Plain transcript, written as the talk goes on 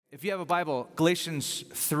If you have a Bible, Galatians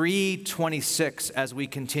 3:26, as we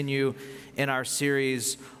continue in our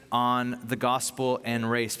series on the gospel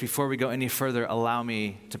and race. Before we go any further, allow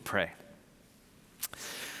me to pray.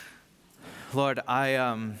 Lord,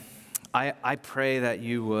 I pray that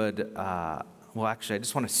you would, I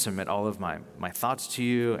just want to submit all of my thoughts to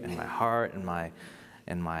you, and my heart and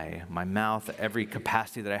my mouth, every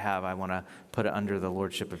capacity that I have. I want to put it under the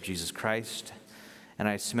lordship of Jesus Christ. And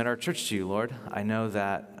I submit our church to you, Lord. I know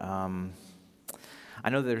that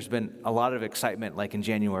there's been a lot of excitement, like in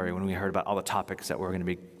January when we heard about all the topics that we're going to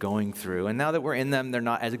be going through. And now that we're in them, they're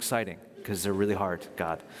not as exciting because they're really hard,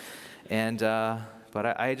 God. And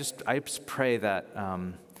but I just pray that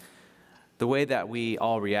the way that we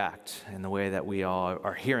all react and the way that we all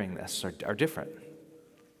are hearing this are different.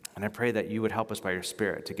 And I pray that you would help us by your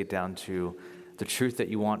Spirit to get down to the truth that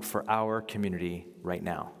you want for our community right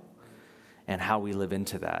now, and how we live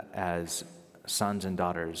into that as sons and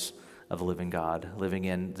daughters of the living God, living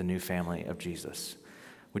in the new family of Jesus.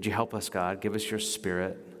 Would you help us, God? Give us your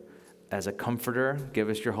Spirit as a comforter. Give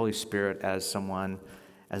us your Holy Spirit as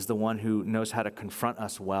the one who knows how to confront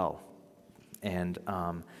us well and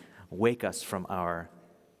wake us from our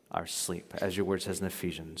sleep, as your word says in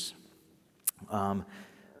Ephesians.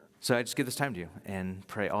 So I just give this time to you and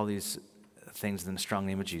pray all these things in the strong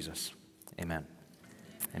name of Jesus. Amen.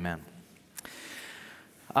 Amen.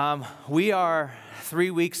 We are 3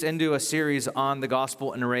 weeks into a series on the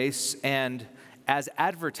gospel and race, and as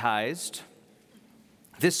advertised,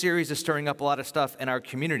 this series is stirring up a lot of stuff in our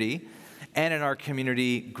community and in our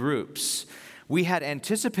community groups. We had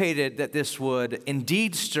anticipated that this would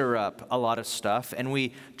indeed stir up a lot of stuff, and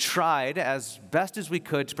we tried as best as we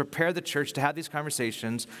could to prepare the church to have these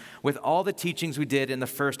conversations with all the teachings we did in the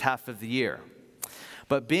first half of the year.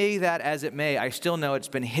 But be that as it may, I still know it's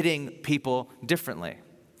been hitting people differently.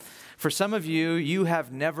 For some of you, you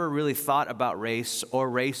have never really thought about race or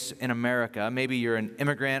race in America. Maybe you're an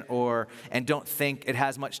immigrant and don't think it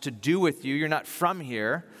has much to do with you. You're not from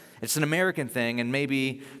here. It's an American thing, and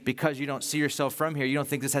maybe because you don't see yourself from here, you don't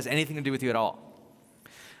think this has anything to do with you at all.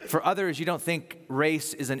 For others, you don't think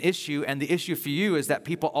race is an issue, and the issue for you is that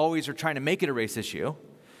people always are trying to make it a race issue, and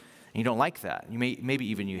you don't like that. Maybe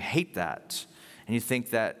even you hate that, and you think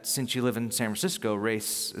that since you live in San Francisco,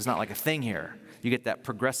 race is not like a thing here. You get that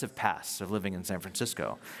progressive pass of living in San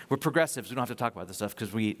Francisco. We're progressives. We don't have to talk about this stuff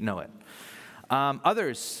because we know it.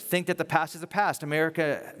 Others think that the past is the past.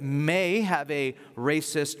 America may have a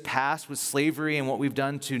racist past with slavery and what we've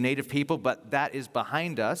done to Native people, but that is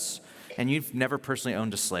behind us, and you've never personally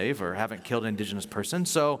owned a slave or haven't killed an indigenous person.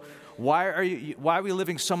 So why are we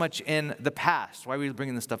living so much in the past? Why are we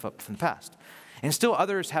bringing this stuff up from the past? And still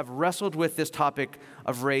others have wrestled with this topic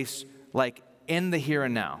of race like in the here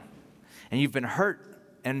and now. And you've been hurt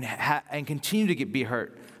and continue to be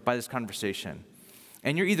hurt by this conversation.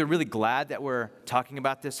 And you're either really glad that we're talking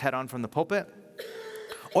about this head on from the pulpit,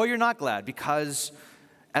 or you're not glad because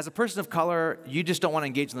as a person of color, you just don't want to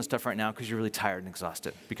engage in this stuff right now because you're really tired and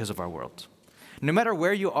exhausted because of our world. No matter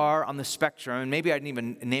where you are on the spectrum, and maybe I didn't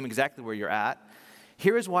even name exactly where you're at,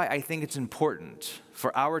 here is why I think it's important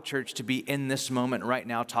for our church to be in this moment right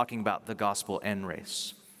now talking about the gospel and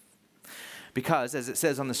race. Because, as it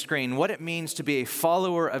says on the screen, what it means to be a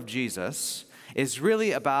follower of Jesus is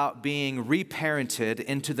really about being reparented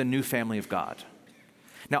into the new family of God.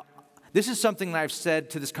 Now, this is something that I've said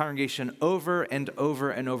to this congregation over and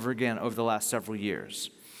over and over again over the last several years.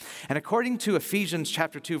 And according to Ephesians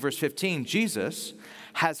chapter 2, verse 15, Jesus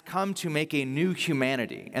has come to make a new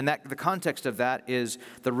humanity. And that the context of that is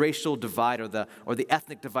the racial divide or the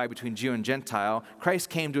ethnic divide between Jew and Gentile.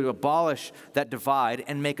 Christ came to abolish that divide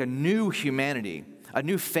and make a new humanity, a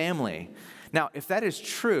new family. Now, if that is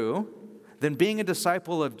true, then being a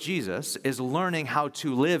disciple of Jesus is learning how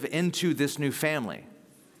to live into this new family.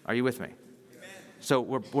 Are you with me? Amen. So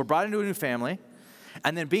we're brought into a new family.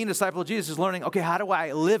 And then being a disciple of Jesus is learning, okay, how do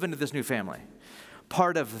I live into this new family?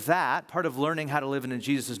 Part of learning how to live into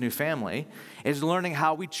Jesus' new family is learning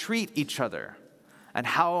how we treat each other and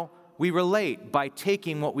how we relate by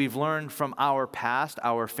taking what we've learned from our past,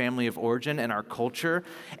 our family of origin, and our culture,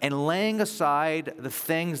 and laying aside the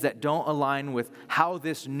things that don't align with how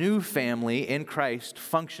this new family in Christ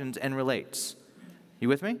functions and relates. You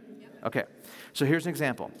with me? Okay, so here's an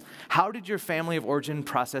example. How did your family of origin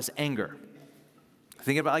process anger?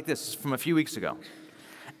 Think about it like this from a few weeks ago.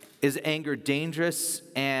 Is anger dangerous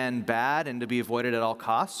and bad and to be avoided at all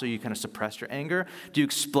costs, so you kind of suppress your anger? Do you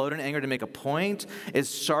explode in anger to make a point? Is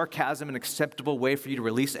sarcasm an acceptable way for you to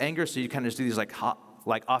release anger, so you kind of just do these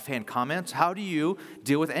like offhand comments? How do you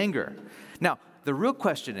deal with anger? Now, the real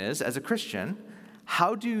question is, as a Christian,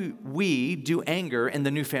 how do we do anger in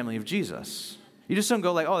the new family of Jesus? You just don't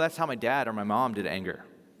go like, oh, that's how my dad or my mom did anger.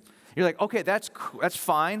 You're like, okay, that's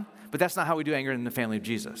fine, but that's not how we do anger in the family of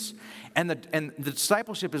Jesus. And the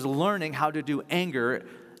discipleship is learning how to do anger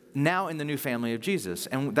now in the new family of Jesus.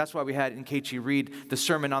 And that's why we had Nkechi read the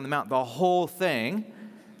Sermon on the Mount, the whole thing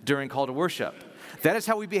during call to worship. That is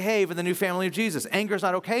how we behave in the new family of Jesus. Anger is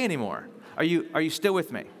not okay anymore. Are you still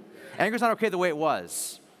with me? Anger is not okay the way it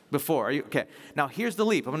was before. Are you okay? Now here's the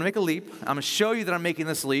leap. I'm going to make a leap. I'm going to show you that I'm making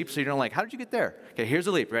this leap so you don't like, how did you get there? Okay, here's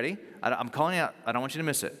the leap. Ready? I'm calling out. I don't want you to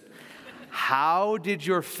miss it. How did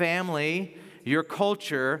your family, your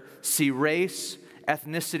culture, see race,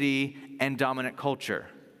 ethnicity, and dominant culture?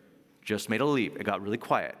 Just made a leap. It got really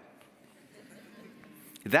quiet.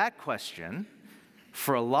 That question,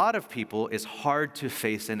 for a lot of people, is hard to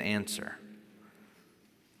face and answer.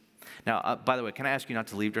 Now, by the way, can I ask you not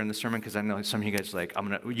to leave during the sermon? Because I know some of you guys are like,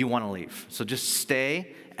 you want to leave. So just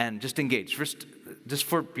stay and just engage. Just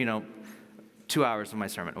for 2 hours of my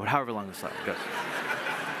sermon, or however long this goes.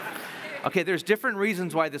 Okay, there's different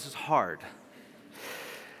reasons why this is hard.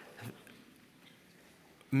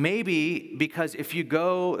 Maybe because if you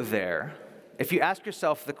go there, if you ask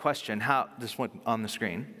yourself the question, this one on the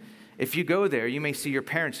screen, if you go there, you may see your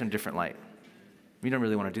parents in a different light. You don't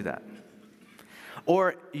really want to do that.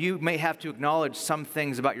 Or you may have to acknowledge some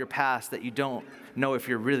things about your past that you don't know if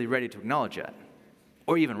you're really ready to acknowledge yet,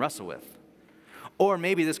 or even wrestle with. Or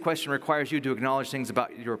maybe this question requires you to acknowledge things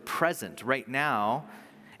about your present right now,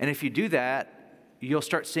 and if you do that, you'll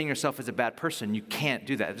start seeing yourself as a bad person. You can't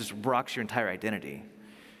do that. It just rocks your entire identity.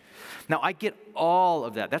 Now, I get all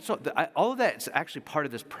of that. All of that is actually part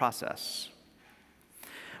of this process.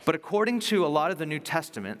 But according to a lot of the New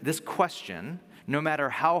Testament, this question, no matter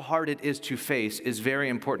how hard it is to face, is a very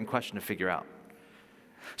important question to figure out.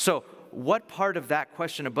 So, what part of that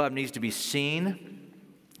question above needs to be seen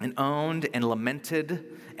and owned and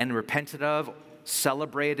lamented and repented of,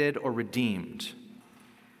 celebrated or redeemed?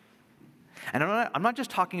 And I'm not just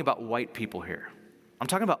talking about white people here. I'm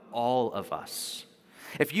talking about all of us.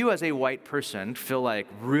 If you as a white person feel like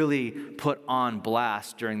really put on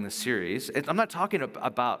blast during this series, I'm not talking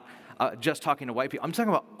about just talking to white people. I'm talking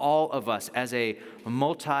about all of us as a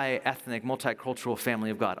multi-ethnic, multicultural family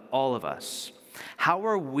of God, all of us. How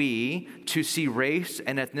are we to see race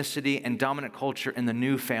and ethnicity and dominant culture in the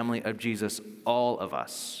new family of Jesus, all of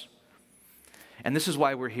us? And this is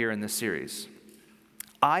why we're here in this series.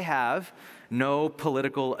 I have no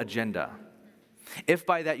political agenda. If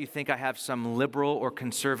by that you think I have some liberal or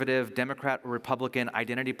conservative, Democrat or Republican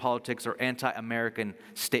identity politics or anti-American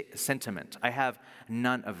sentiment, I have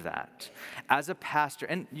none of that. As a pastor,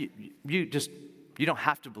 and you don't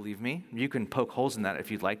have to believe me. You can poke holes in that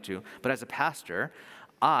if you'd like to. But as a pastor,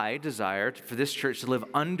 I desire for this church to live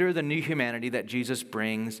under the new humanity that Jesus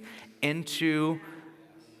brings into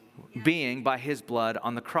being by his blood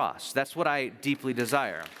on the cross. That's what I deeply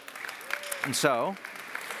desire. And so,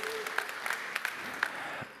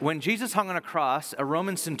 when Jesus hung on a cross, a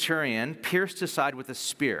Roman centurion pierced his side with a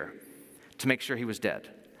spear to make sure he was dead.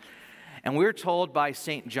 And we're told by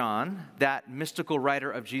St. John, that mystical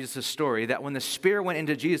writer of Jesus' story, that when the spear went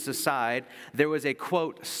into Jesus' side, there was a,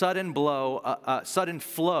 quote, sudden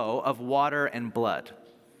flow of water and blood.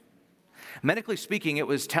 Medically speaking, it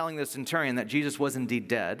was telling the centurion that Jesus was indeed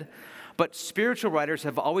dead. But spiritual writers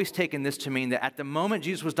have always taken this to mean that at the moment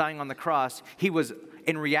Jesus was dying on the cross, he was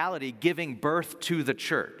in reality giving birth to the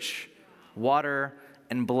church, water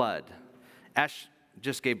and blood. Ash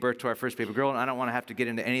just gave birth to our first baby girl, and I don't want to have to get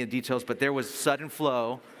into any of the details, but there was sudden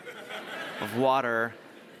flow of water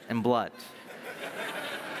and blood.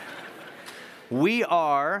 We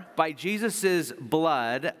are, by Jesus'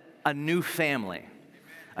 blood, a new family,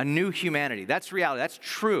 a new humanity. That's reality. That's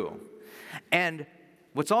true. And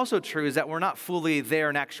what's also true is that we're not fully there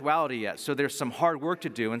in actuality yet. So there's some hard work to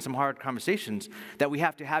do and some hard conversations that we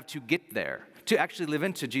have to get there, to actually live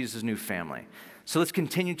into Jesus' new family. So let's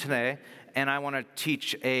continue today, and I want to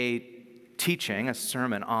teach a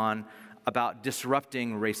sermon about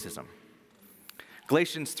disrupting racism.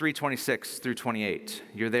 Galatians 3:26 through 28.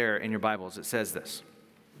 You're there in your Bibles. It says this.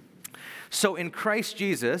 So in Christ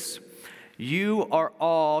Jesus, you are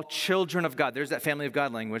all children of God. There's that family of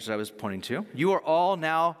God language that I was pointing to. You are all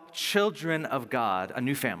now children of God, a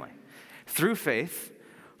new family. Through faith,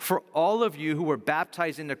 for all of you who were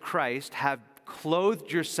baptized into Christ have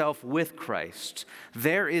clothed yourself with Christ.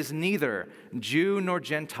 There is neither Jew nor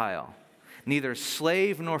Gentile, neither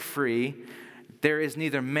slave nor free. There is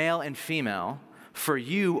neither male and female, for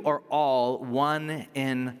you are all one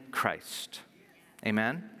in Christ.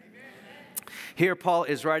 Amen? Here, Paul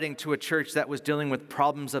is writing to a church that was dealing with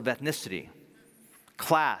problems of ethnicity.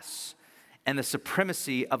 class, and the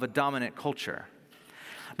supremacy of a dominant culture.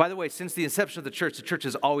 By the way, since the inception of the church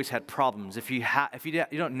has always had problems. If you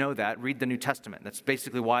don't know that, read the New Testament. That's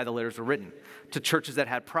basically why the letters were written, to churches that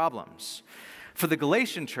had problems. For the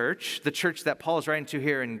Galatian church, the church that Paul is writing to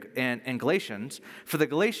here in Galatians, for the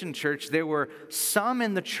Galatian church, there were some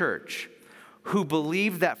in the church who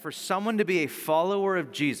believed that for someone to be a follower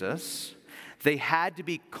of Jesus, they had to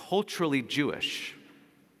be culturally Jewish.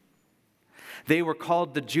 They were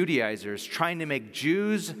called the Judaizers, trying to make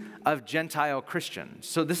Jews of Gentile Christians.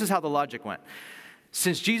 So this is how the logic went.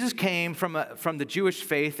 Since Jesus came from the Jewish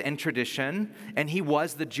faith and tradition, and he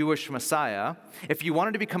was the Jewish Messiah, if you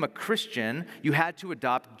wanted to become a Christian, you had to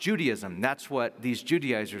adopt Judaism. That's what these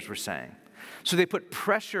Judaizers were saying. So they put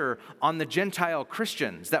pressure on the Gentile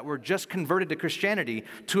Christians that were just converted to Christianity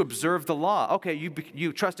to observe the law. Okay,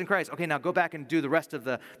 you trust in Christ. Okay, now go back and do the rest of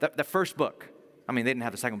the first book. I mean, they didn't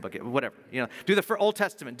have the second book yet, but whatever. Do the Old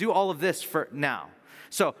Testament. Do all of this for now.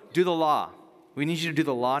 So do the law. We need you to do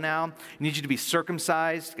the law now. We need you to be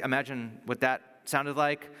circumcised. Imagine what that sounded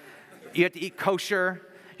like. You have to eat kosher.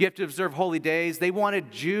 You have to observe holy days. They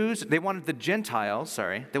wanted the Gentiles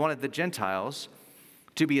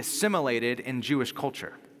to be assimilated in Jewish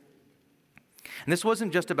culture. And this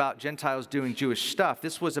wasn't just about Gentiles doing Jewish stuff.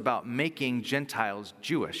 This was about making Gentiles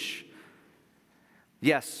Jewish.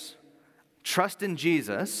 Yes, trust in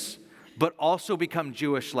Jesus, but also become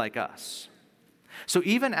Jewish like us. So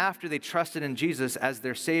even after they trusted in Jesus as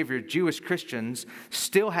their Savior, Jewish Christians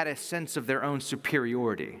still had a sense of their own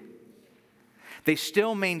superiority. They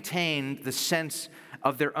still maintained the sense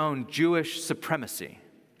of their own Jewish supremacy.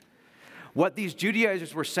 What these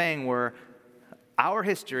Judaizers were saying were, our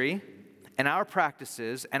history and our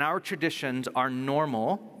practices and our traditions are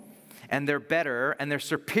normal, and they're better, and they're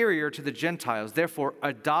superior to the Gentiles. Therefore,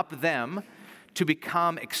 adopt them to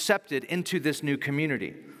become accepted into this new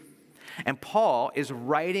community. And Paul is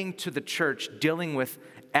writing to the church dealing with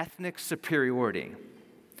ethnic superiority.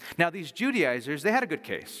 Now, these Judaizers, they had a good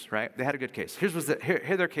case, right? They had a good case.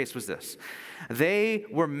 Here their case was this. They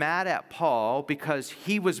were mad at Paul because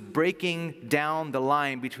he was breaking down the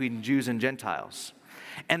line between Jews and Gentiles.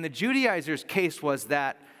 And the Judaizers' case was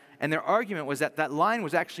that, and their argument was that that line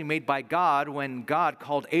was actually made by God when God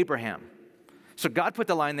called Abraham. So God put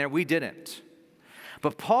the line there, we didn't.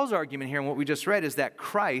 But Paul's argument here in what we just read is that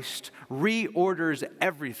Christ reorders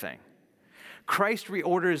everything. Christ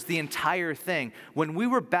reorders the entire thing. When we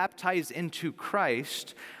were baptized into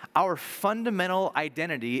Christ, our fundamental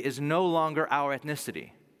identity is no longer our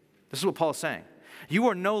ethnicity. This is what Paul's saying. You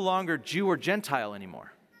are no longer Jew or Gentile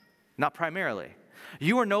anymore, not primarily.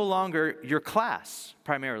 You are no longer your class,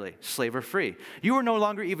 primarily, slave or free. You are no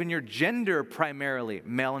longer even your gender, primarily,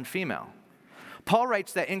 male and female. Paul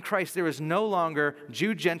writes that in Christ there is no longer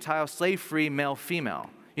Jew, Gentile, slave, free, male, female.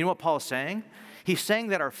 You know what Paul is saying? He's saying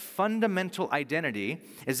that our fundamental identity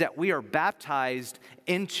is that we are baptized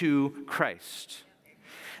into Christ.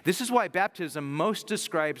 This is why baptism most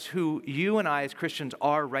describes who you and I as Christians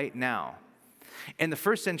are right now. In the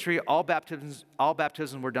first century, all baptisms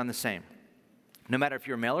were done the same. No matter if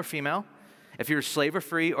you're male or female, if you're slave or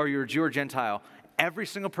free, or you're Jew or Gentile, every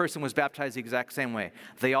single person was baptized the exact same way.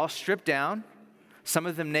 They all stripped down, some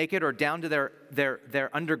of them naked or down to their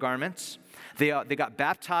undergarments. They got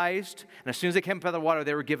baptized, and as soon as they came up out of the water,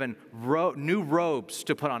 they were given new robes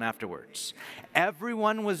to put on afterwards.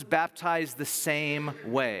 Everyone was baptized the same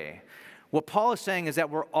way. What Paul is saying is that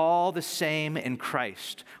we're all the same in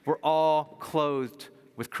Christ. We're all clothed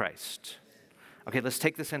with Christ. Okay, let's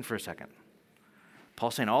take this in for a second.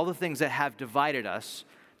 Paul's saying all the things that have divided us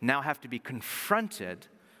now have to be confronted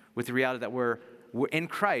with the reality that we're in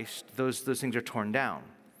Christ. Those things are torn down.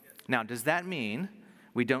 Now, does that mean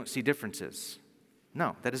we don't see differences?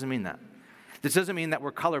 No, that doesn't mean that. This doesn't mean that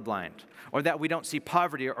we're colorblind, or that we don't see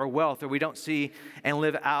poverty or wealth, or we don't see and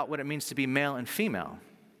live out what it means to be male and female.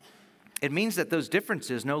 It means that those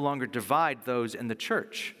differences no longer divide those in the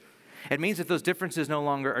church. It means that those differences no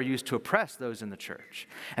longer are used to oppress those in the church.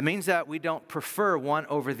 It means that we don't prefer one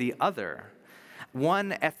over the other,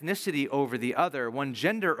 one ethnicity over the other, one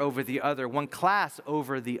gender over the other, one class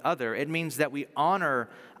over the other. It means that we honor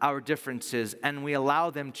our differences and we allow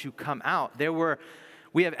them to come out.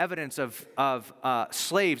 We have evidence of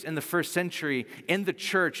slaves in the first century in the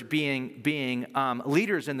church being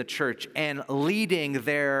leaders in the church and leading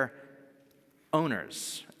their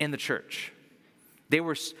owners in the church. They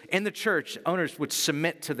were in the church, owners would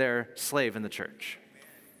submit to their slave in the church.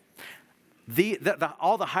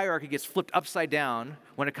 All the hierarchy gets flipped upside down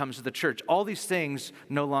when it comes to the church. All these things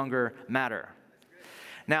no longer matter.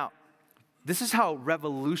 Now, This is how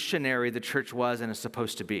revolutionary the church was and is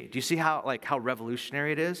supposed to be. Do you see how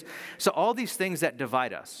revolutionary it is? So all these things that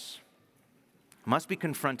divide us must be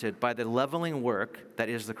confronted by the leveling work that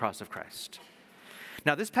is the cross of Christ.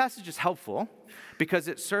 Now, this passage is helpful because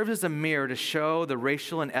it serves as a mirror to show the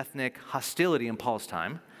racial and ethnic hostility in Paul's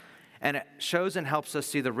time, and it shows and helps us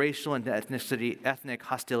see the racial and ethnic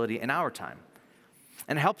hostility in our time,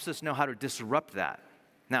 and helps us know how to disrupt that.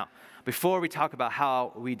 Now, before we talk about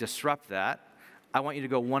how we disrupt that, I want you to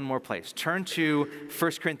go one more place. Turn to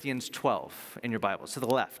 1 Corinthians 12 in your Bibles, to the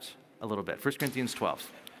left a little bit. 1 Corinthians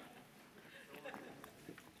 12.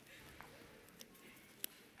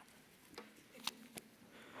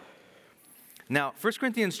 Now, 1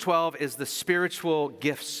 Corinthians 12 is the spiritual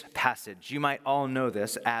gifts passage. You might all know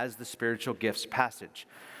this as the spiritual gifts passage.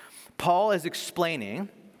 Paul is explaining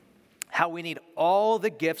how we need all the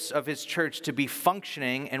gifts of his church to be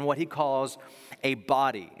functioning in what he calls a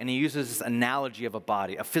body. And he uses this analogy of a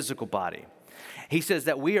body, a physical body. He says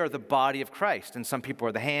that we are the body of Christ, and some people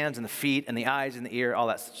are the hands and the feet and the eyes and the ear, all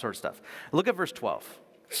that sort of stuff. Look at verse 12.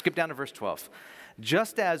 Skip down to verse 12.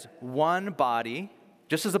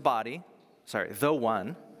 Though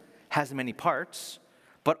one has many parts,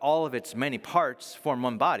 but all of its many parts form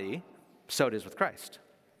one body, so it is with Christ.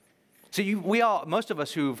 So most of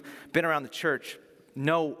us who've been around the church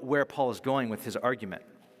know where Paul is going with his argument.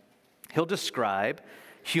 He'll describe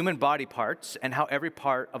human body parts and how every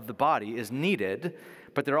part of the body is needed,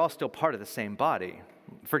 but they're all still part of the same body.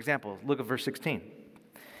 For example, look at verse 16.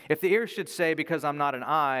 If the ear should say, because I'm not an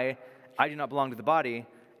eye, I do not belong to the body,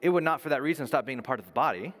 it would not for that reason stop being a part of the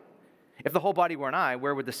body. If the whole body were an eye,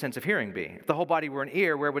 where would the sense of hearing be? If the whole body were an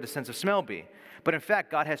ear, where would the sense of smell be? But in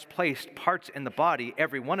fact, God has placed parts in the body,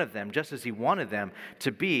 every one of them, just as he wanted them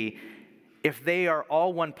to be. If they are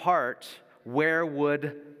all one part, where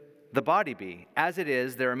would the body be? As it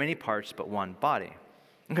is, there are many parts, but one body.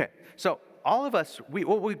 Okay, so all of us,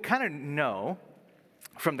 what we kind of know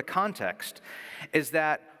from the context is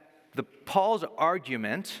that Paul's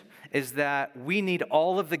argument is that we need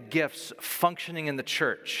all of the gifts functioning in the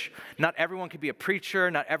church. Not everyone could be a preacher,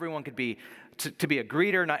 not everyone could be to be a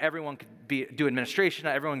greeter, not everyone could do administration,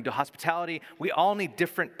 not everyone can do hospitality. We all need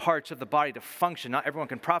different parts of the body to function. Not everyone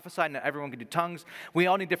can prophesy, not everyone can do tongues. We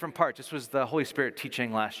all need different parts. This was the Holy Spirit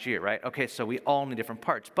teaching last year, right? Okay, so we all need different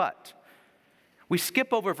parts, but we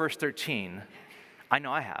skip over verse 13. I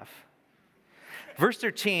know I have. Verse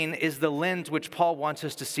 13 is the lens which Paul wants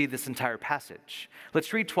us to see this entire passage.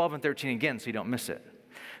 Let's read 12 and 13 again so you don't miss it.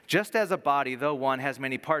 Just as a body, though one has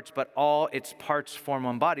many parts, but all its parts form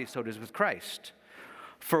one body, so it is with Christ.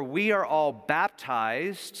 For we are all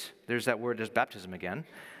baptized, there's that word, there's baptism again,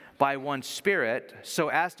 by one Spirit, so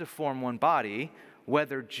as to form one body,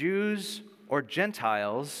 whether Jews or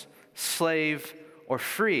Gentiles, slave or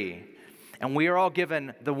free. And we are all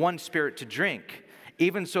given the one Spirit to drink.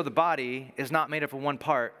 Even so, the body is not made up of one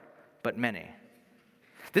part, but many.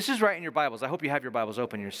 This is right in your Bibles. I hope you have your Bibles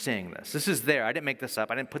open and you're seeing this. This is there. I didn't make this up.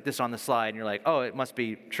 I didn't put this on the slide and you're like, oh, it must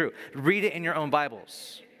be true. Read it in your own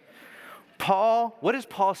Bibles. What is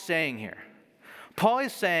Paul saying here? Paul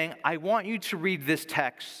is saying, I want you to read this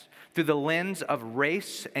text through the lens of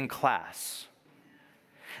race and class.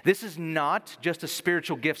 This is not just a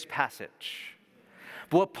spiritual gifts passage.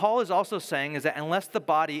 But what Paul is also saying is that unless the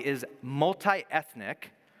body is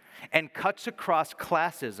multi-ethnic and cuts across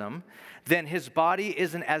classism, then his body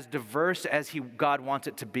isn't as diverse as God wants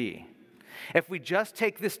it to be. If we just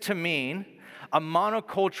take this to mean a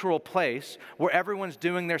monocultural place where everyone's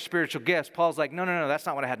doing their spiritual gifts, Paul's like, no, that's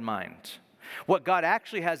not what I had in mind. What God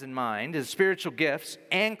actually has in mind is spiritual gifts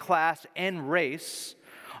and class and race,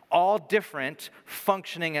 all different,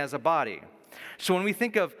 functioning as a body. So when we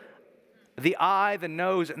think of the eye, the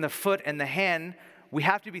nose, and the foot, and the hand, we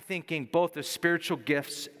have to be thinking both the spiritual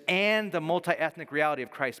gifts and the multi-ethnic reality of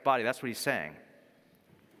Christ's body. That's what he's saying.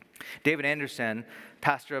 David Anderson,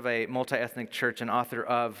 pastor of a multi-ethnic church and author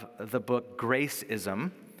of the book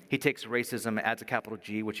Graceism, he takes racism, adds a capital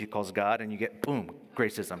G, which he calls God, and you get, boom,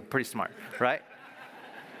 Graceism. Pretty smart, right?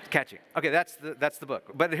 Catchy. Okay, that's the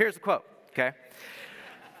book. But here's the quote, okay?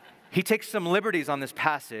 He takes some liberties on this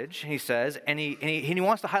passage, he says, and he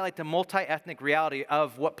wants to highlight the multi-ethnic reality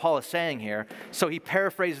of what Paul is saying here. So he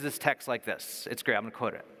paraphrases this text like this. It's great. I'm going to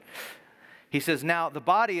quote it. He says, now, the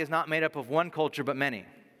body is not made up of one culture, but many.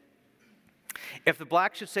 If the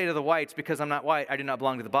blacks should say to the whites, because I'm not white, I do not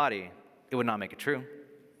belong to the body, it would not make it true.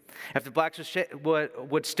 If the blacks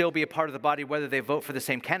would still be a part of the body, whether they vote for the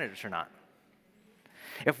same candidates or not.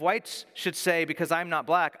 If whites should say, because I'm not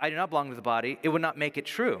black, I do not belong to the body, it would not make it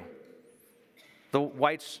true. The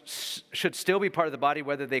whites should still be part of the body,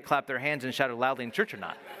 whether they clap their hands and shout loudly in church or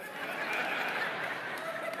not.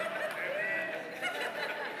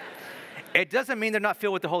 It doesn't mean they're not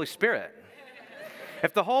filled with the Holy Spirit.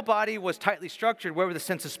 If the whole body was tightly structured, where would the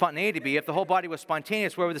sense of spontaneity be? If the whole body was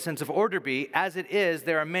spontaneous, where would the sense of order be? As it is,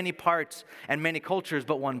 there are many parts and many cultures,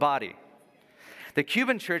 but one body. The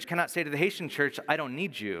Cuban church cannot say to the Haitian church, I don't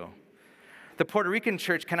need you. The Puerto Rican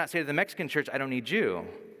church cannot say to the Mexican church, I don't need you.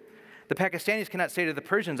 The Pakistanis cannot say to the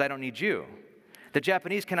Persians, I don't need you. The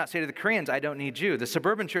Japanese cannot say to the Koreans, I don't need you. The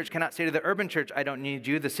suburban church cannot say to the urban church, I don't need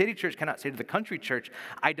you. The city church cannot say to the country church,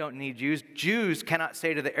 I don't need you. Jews cannot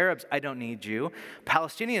say to the Arabs, I don't need you.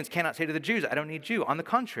 Palestinians cannot say to the Jews, I don't need you. On the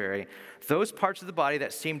contrary, those parts of the body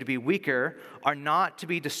that seem to be weaker are not to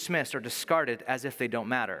be dismissed or discarded as if they don't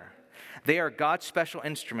matter. They are God's special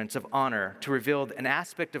instruments of honor to reveal an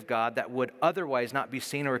aspect of God that would otherwise not be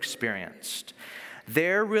seen or experienced.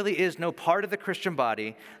 There really is no part of the Christian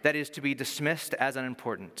body that is to be dismissed as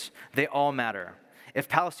unimportant. They all matter. If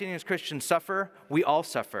Palestinian Christians suffer, we all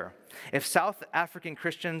suffer. If South African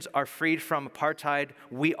Christians are freed from apartheid,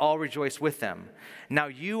 we all rejoice with them. Now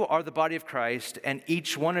you are the body of Christ, and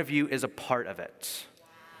each one of you is a part of it.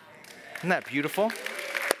 Isn't that beautiful?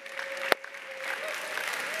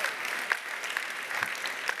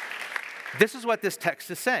 This is what this text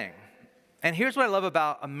is saying. And here's what I love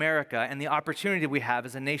about America and the opportunity we have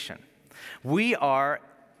as a nation. We are,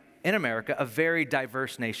 in America, a very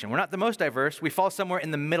diverse nation. We're not the most diverse. We fall somewhere in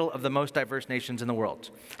the middle of the most diverse nations in the world.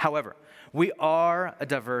 However, we are a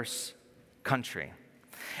diverse country.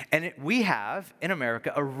 And we have, in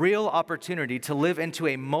America, a real opportunity to live into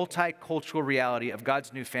a multicultural reality of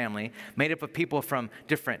God's new family made up of people from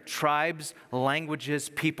different tribes, languages,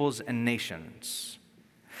 peoples, and nations.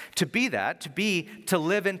 To be that, to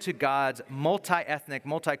live into God's multi-ethnic,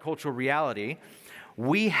 multicultural reality,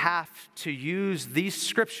 we have to use these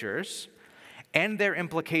scriptures and their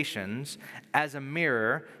implications as a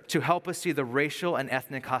mirror to help us see the racial and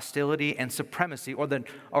ethnic hostility and supremacy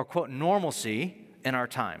or quote, normalcy in our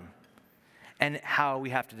time and how we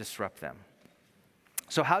have to disrupt them.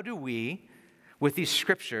 So how do we, with these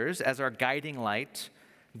scriptures as our guiding light,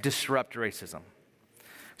 disrupt racism?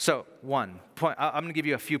 So, 1 point, I'm going to give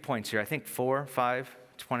you a few points here. I think 4, 5,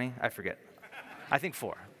 20, I forget. I think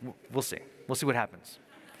 4. We'll see. We'll see what happens.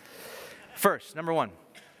 First, number 1,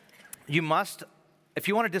 if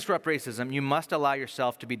you want to disrupt racism, you must allow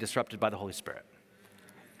yourself to be disrupted by the Holy Spirit.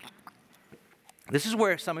 This is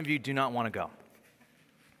where some of you do not want to go.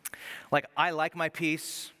 Like, I like my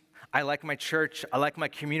peace. I like my church. I like my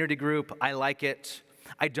community group. I like it.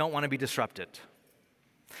 I don't want to be disrupted.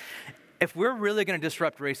 If we're really going to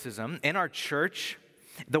disrupt racism in our church,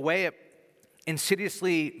 the way it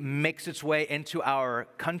insidiously makes its way into our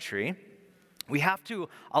country, we have to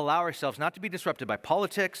allow ourselves not to be disrupted by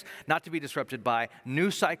politics, not to be disrupted by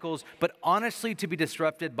news cycles, but honestly to be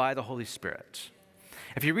disrupted by the Holy Spirit.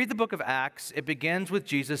 If you read the book of Acts, it begins with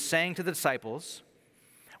Jesus saying to the disciples,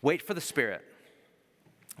 wait for the Spirit.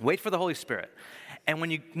 Wait for the Holy Spirit. And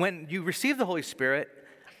when you receive the Holy Spirit,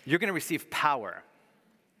 you're going to receive power.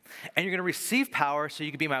 And you're going to receive power so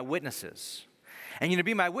you can be my witnesses. And you're going to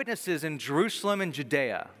be my witnesses in Jerusalem and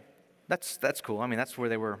Judea. That's cool. I mean, that's where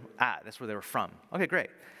they were at. That's where they were from. Okay, great.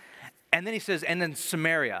 And then he says, and then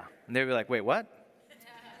Samaria. And they'll be like, wait, what?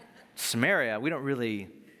 Samaria? We don't really,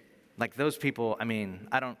 like those people, I mean,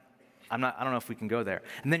 I don't know if we can go there.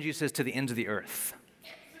 And then Jesus says, to the ends of the earth.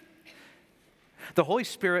 The Holy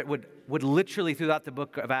Spirit would literally, throughout the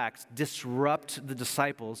book of Acts, disrupt the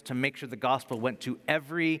disciples to make sure the gospel went to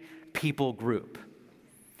every people group.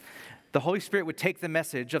 The Holy Spirit would take the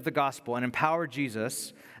message of the gospel and empower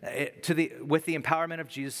Jesus with the empowerment of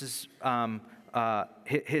Jesus'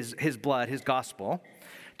 his blood, his gospel,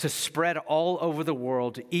 to spread all over the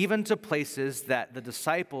world, even to places that the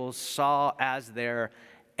disciples saw as their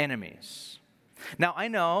enemies. Now, I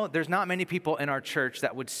know there's not many people in our church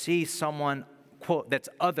that would see someone, quote, that's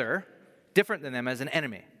different than them as an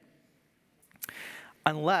enemy.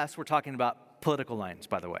 Unless we're talking about political lines,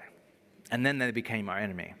 by the way. And then they became our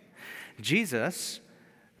enemy. Jesus,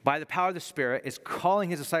 by the power of the Spirit, is calling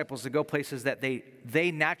his disciples to go places that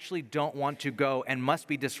they naturally don't want to go and must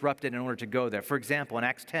be disrupted in order to go there. For example, in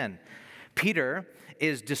Acts 10, Peter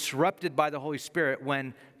is disrupted by the Holy Spirit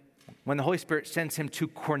when the Holy Spirit sends him to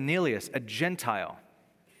Cornelius, a Gentile.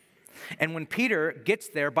 And when Peter gets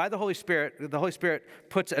there by the Holy Spirit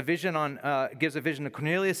puts a vision gives a vision to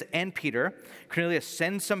Cornelius and Peter. Cornelius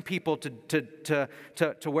sends some people to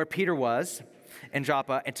where Peter was in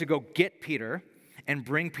Joppa and to go get Peter and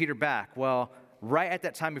bring Peter back. Well, right at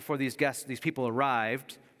that time before these people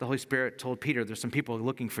arrived, the Holy Spirit told Peter, there's some people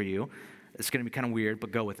looking for you. It's going to be kind of weird,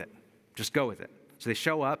 but go with it. Just go with it. So they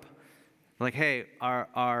show up. They're like, hey,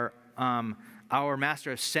 our master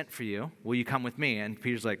has sent for you. Will you come with me? And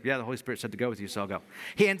Peter's like, yeah, the Holy Spirit said to go with you, so I'll go.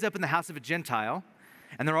 He ends up in the house of a Gentile,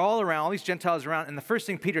 and they're all around, all these Gentiles around, and the first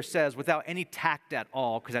thing Peter says, without any tact at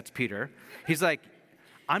all, because that's Peter, he's like,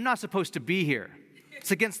 I'm not supposed to be here.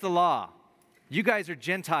 It's against the law. You guys are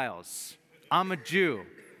Gentiles. I'm a Jew.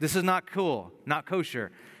 This is not cool, not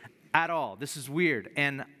kosher at all. This is weird,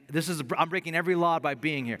 and I'm breaking every law by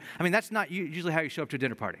being here. I mean, that's not usually how you show up to a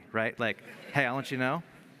dinner party, right? Like, hey, I'll let you know,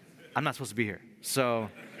 I'm not supposed to be here. So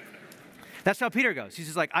that's how Peter goes. He's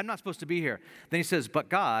just like, I'm not supposed to be here. Then he says, but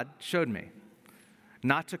God showed me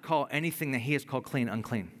not to call anything that he has called clean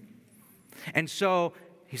unclean. And so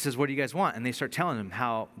he says, what do you guys want? And they start telling him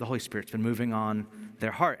how the Holy Spirit's been moving on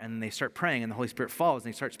their heart. And they start praying, and the Holy Spirit falls,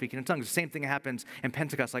 and they start speaking in tongues. The same thing happens in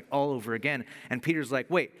Pentecost, like all over again. And Peter's like,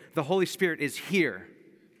 wait, the Holy Spirit is here.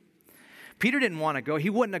 Peter didn't want to go. He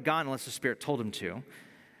wouldn't have gone unless the Spirit told him to.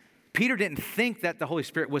 Peter didn't think that the Holy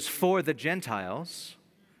Spirit was for the Gentiles,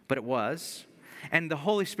 but it was. And the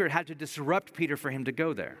Holy Spirit had to disrupt Peter for him to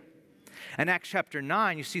go there. In Acts chapter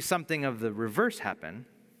 9, you see something of the reverse happen,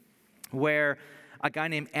 where a guy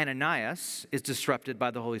named Ananias is disrupted by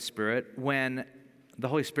the Holy Spirit when the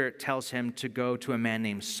Holy Spirit tells him to go to a man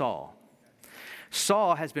named Saul.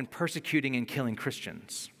 Saul has been persecuting and killing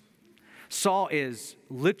Christians. Saul is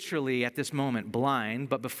literally at this moment blind,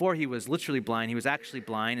 but before he was literally blind, he was actually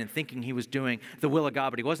blind and thinking he was doing the will of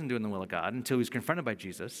God, but he wasn't doing the will of God until he was confronted by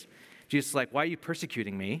Jesus. Jesus is like, why are you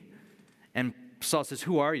persecuting me? And Saul says,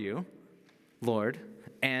 who are you, Lord?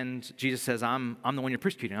 And Jesus says, I'm the one you're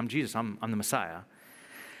persecuting. I'm Jesus. I'm the Messiah.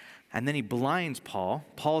 And then he blinds Paul.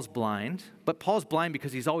 Paul's blind, but Paul's blind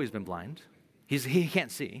because he's always been blind. He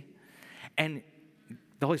can't see. And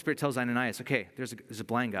the Holy Spirit tells Ananias, okay, there's a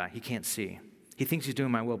blind guy. He can't see. He thinks he's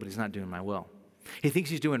doing my will, but he's not doing my will. He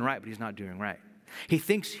thinks he's doing right, but he's not doing right. He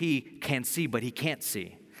thinks he can see, but he can't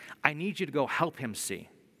see. I need you to go help him see.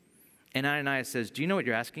 And Ananias says, do you know what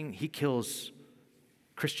you're asking? He kills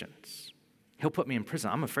Christians. He'll put me in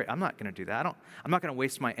prison. I'm afraid. I'm not going to do that. I'm not going to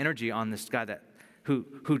waste my energy on this guy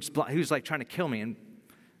who's like trying to kill me. And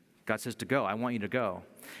God says to go. I want you to go.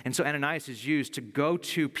 And so Ananias is used to go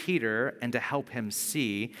to Peter and to help him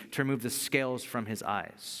see, to remove the scales from his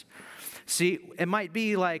eyes. See, it might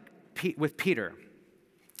be like with Peter.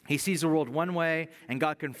 He sees the world one way, and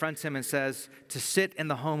God confronts him and says to sit in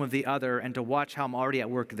the home of the other and to watch how I'm already at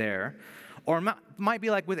work there. Or it might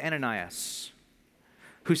be like with Ananias,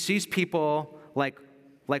 who sees people like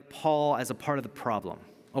Paul as a part of the problem.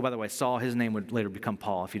 Oh, by the way, Saul, his name would later become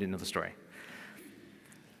Paul if you didn't know the story.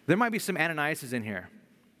 There might be some Ananiases in here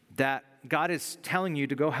that God is telling you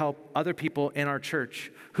to go help other people in our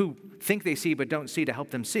church who think they see but don't see, to help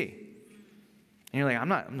them see. And you're like, I'm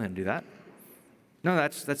going to do that. No,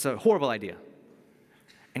 that's a horrible idea.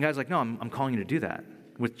 And God's like, no, I'm calling you to do that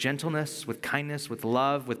with gentleness, with kindness, with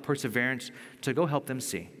love, with perseverance, to go help them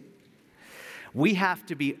see. We have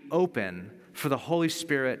to be open for the Holy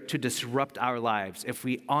Spirit to disrupt our lives if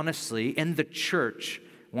we honestly, in the church,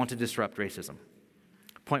 want to disrupt racism.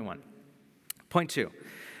 Point one. Point two,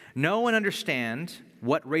 know and understand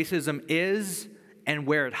what racism is and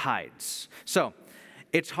where it hides. So,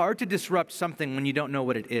 it's hard to disrupt something when you don't know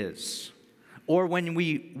what it is, or when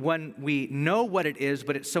we know what it is,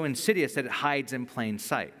 but it's so insidious that it hides in plain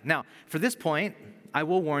sight. Now, for this point, I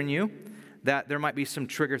will warn you that there might be some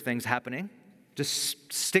trigger things happening.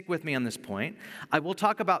 Just stick with me on this point. I will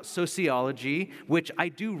talk about sociology, which I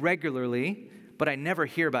do regularly, but I never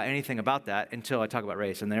hear about anything about that until I talk about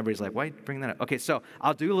race. And then everybody's like, why are you bringing that up? Okay, so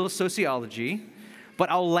I'll do a little sociology, but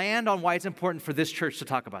I'll land on why it's important for this church to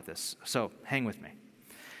talk about this. So hang with me.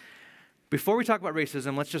 Before we talk about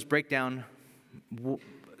racism, let's just break down,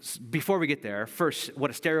 before we get there, first, what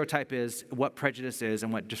a stereotype is, what prejudice is,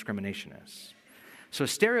 and what discrimination is. So a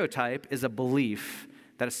stereotype is a belief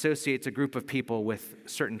that associates a group of people with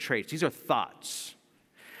certain traits. These are thoughts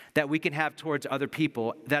that we can have towards other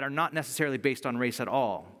people that are not necessarily based on race at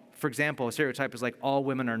all. For example, a stereotype is like all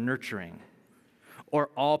women are nurturing,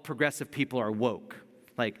 or all progressive people are woke.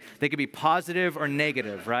 Like, they could be positive or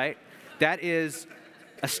negative, right? That is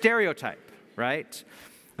a stereotype, right?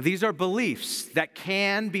 These are beliefs that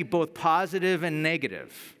can be both positive and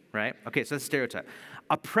negative, right? Okay, so that's a stereotype.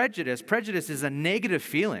 A prejudice is a negative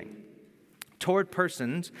feeling toward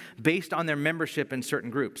persons based on their membership in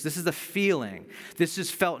certain groups. This is a feeling. This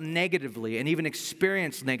is felt negatively and even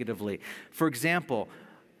experienced negatively. For example,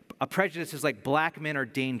 a prejudice is like black men are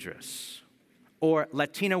dangerous, or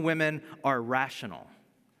Latina women are rational.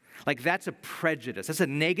 Like, that's a prejudice. That's a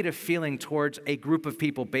negative feeling towards a group of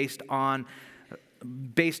people based on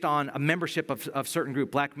a membership of certain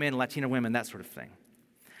group, black men, Latina women, that sort of thing.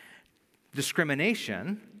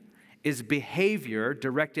 Discrimination is behavior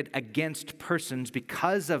directed against persons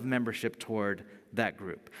because of membership toward that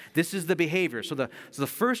group. This is the behavior. So the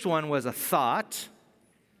first one was a thought.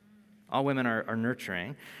 All women are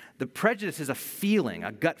nurturing. The prejudice is a feeling,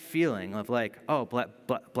 a gut feeling of like, oh,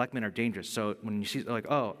 black men are dangerous. So when you see like,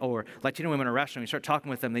 oh, or Latino women are rational, you start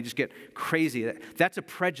talking with them, they just get crazy. That's a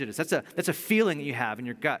prejudice. That's a feeling that you have in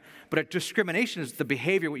your gut. But a discrimination is the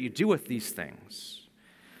behavior, what you do with these things.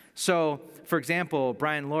 So, for example,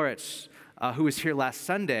 Brian Loritz, who was here last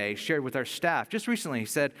Sunday, shared with our staff just recently. He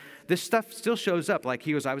said, this stuff still shows up. Like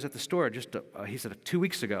I was at the store he said 2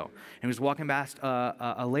 weeks ago, and he was walking past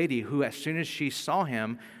a lady who, as soon as she saw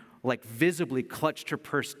him, like visibly clutched her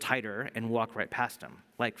purse tighter and walked right past him.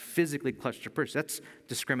 Like physically clutched her purse. That's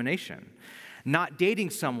discrimination. Not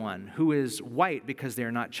dating someone who is white because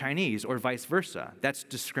they're not Chinese or vice versa. That's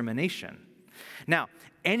discrimination. Now,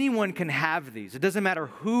 anyone can have these. It doesn't matter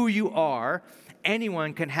who you are.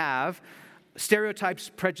 Anyone can have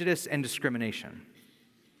stereotypes, prejudice, and discrimination.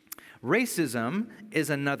 Racism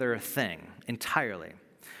is another thing entirely.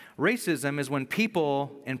 Racism is when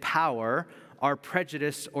people in power are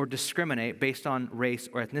prejudiced or discriminate based on race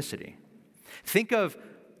or ethnicity. Think of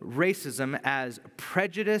racism as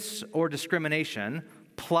prejudice or discrimination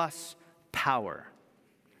plus power.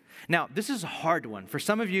 Now, this is a hard one. For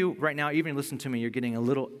some of you right now, even listen to me, you're getting a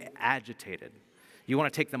little agitated. You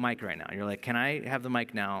want to take the mic right now. You're like, can I have the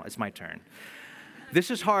mic now? It's my turn.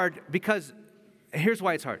 This is hard because, here's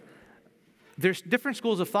why it's hard. There's different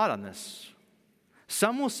schools of thought on this.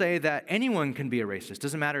 Some will say that anyone can be a racist.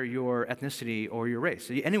 Doesn't matter your ethnicity or your race.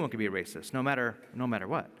 Anyone can be a racist, no matter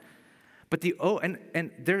what. But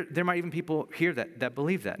there might even people here that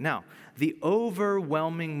believe that. Now, the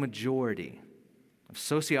overwhelming majority of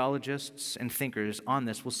sociologists and thinkers on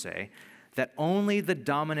this will say that only the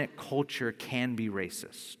dominant culture can be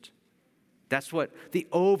racist. That's what the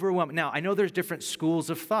overwhelming. Now, I know there's different schools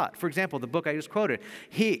of thought. For example, the book I just quoted,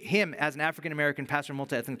 him as an African-American pastor of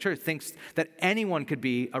multi-ethnic church thinks that anyone could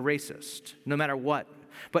be a racist, no matter what.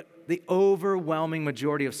 But the overwhelming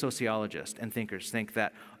majority of sociologists and thinkers think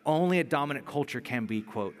that only a dominant culture can be,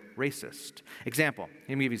 quote, racist. Example, let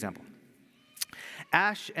me give you an example.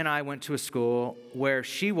 Ash and I went to a school where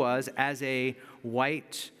she was, as a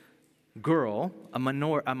white girl, a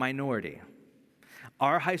minority.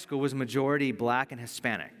 Our high school was majority black and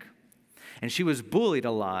Hispanic. And she was bullied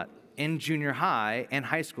a lot in junior high and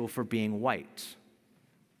high school for being white.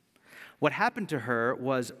 What happened to her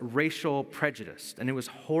was racial prejudice, and it was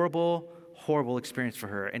horrible, horrible experience for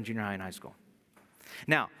her in junior high and high school.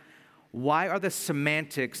 Now, why are the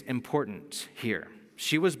semantics important here?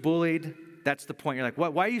 She was bullied. That's the point. You're like,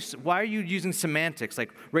 why are you using semantics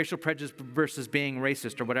like racial prejudice versus being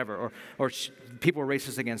racist or whatever, or people were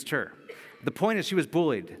racist against her? The point is she was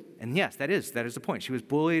bullied. And yes, that is the point. She was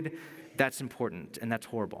bullied. That's important, and that's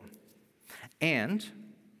horrible. And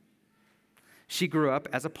she grew up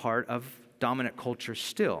as a part of dominant culture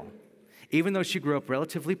still. Even though she grew up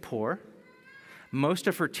relatively poor, most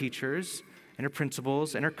of her teachers and her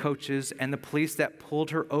principals and her coaches and the police that pulled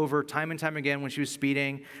her over time and time again when she was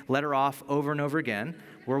speeding, let her off over and over again,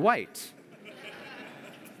 were white.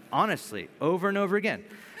 Honestly, over and over again,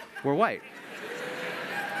 were white.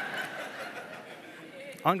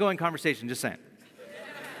 Ongoing conversation, just saying.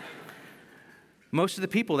 Most of the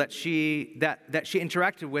people that she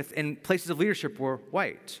interacted with in places of leadership were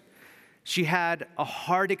white. She had a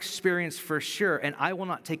hard experience for sure, and I will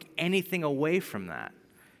not take anything away from that.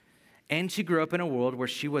 And she grew up in a world where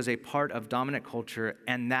she was a part of dominant culture,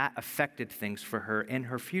 and that affected things for her in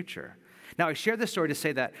her future. Now, I share this story to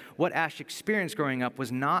say that what Ash experienced growing up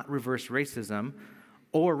was not reverse racism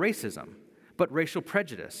or racism, but racial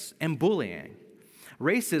prejudice and bullying.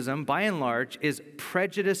 Racism, by and large, is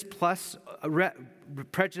prejudice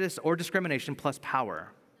or discrimination plus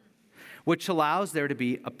power, which allows there to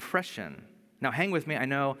be oppression. Now, hang with me. I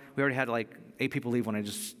know we already had like 8 people leave when I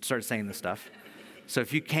just started saying this stuff. So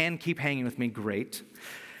if you can keep hanging with me, great.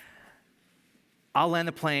 I'll land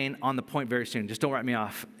the plane on the point very soon. Just don't write me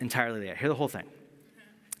off entirely yet. Hear the whole thing.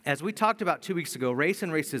 As we talked about 2 weeks ago, race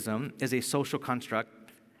and racism is a social construct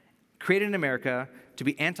created in America to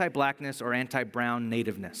be anti-blackness or anti-brown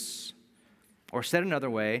nativeness. Or said another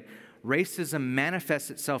way, racism manifests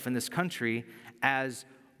itself in this country as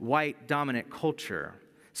white dominant culture,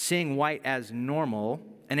 seeing white as normal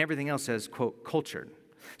and everything else as, quote, cultured.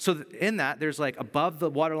 So in that, there's like above the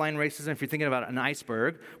waterline racism. If you're thinking about an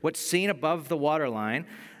iceberg, what's seen above the waterline,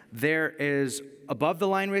 there is above the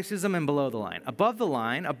line racism and below the line. Above the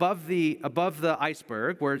line, above the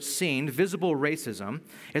iceberg, where it's seen, visible racism,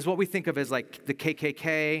 is what we think of as like the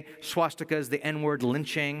KKK, swastikas, the N-word,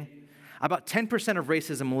 lynching. About 10% of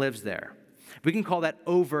racism lives there. We can call that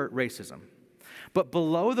overt racism. But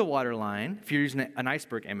below the waterline, if you're using an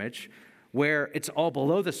iceberg image, where it's all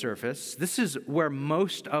below the surface, this is where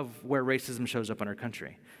most of where racism shows up in our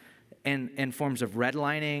country. In forms of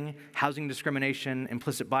redlining, housing discrimination,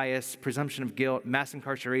 implicit bias, presumption of guilt, mass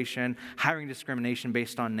incarceration, hiring discrimination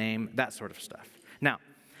based on name, that sort of stuff. Now,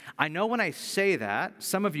 I know when I say that,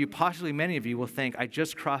 some of you, possibly many of you, will think I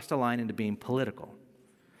just crossed a line into being political.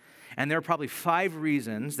 And there are probably 5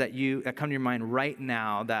 reasons that come to your mind right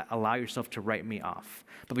now that allow yourself to write me off.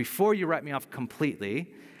 But before you write me off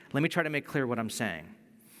completely, let me try to make clear what I'm saying.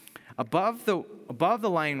 Above the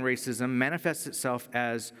line racism manifests itself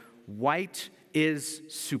as white is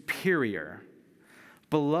superior.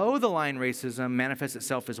 Below the line racism manifests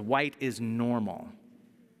itself as white is normal.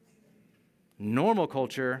 Normal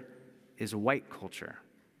culture is white culture.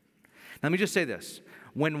 Now, let me just say this.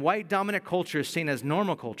 When white dominant culture is seen as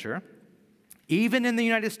normal culture, even in the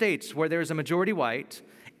United States where there is a majority white,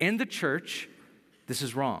 in the church, this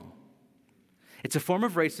is wrong. It's a form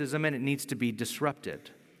of racism and it needs to be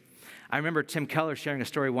disrupted. I remember Tim Keller sharing a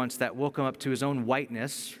story once that woke him up to his own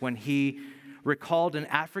whiteness when he recalled an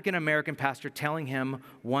African-American pastor telling him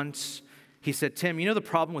once, he said, "Tim, you know the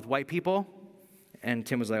problem with white people?" And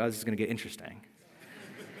Tim was like, "Oh, this is going to get interesting."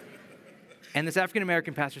 And this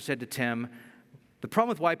African-American pastor said to Tim, "The problem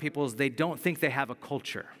with white people is they don't think they have a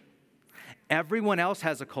culture. Everyone else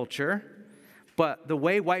has a culture, but the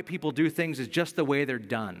way white people do things is just the way they're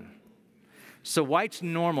done. So white's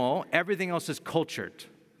normal, everything else is cultured."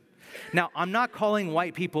 Now, I'm not calling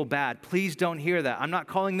white people bad. Please don't hear that. I'm not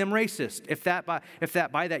calling them racist. If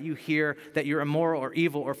by that you hear that you're immoral or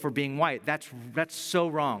evil or for being white, that's so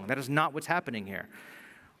wrong. That is not what's happening here.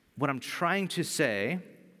 What I'm trying to say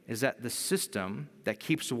is that the system that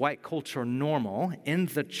keeps white culture normal in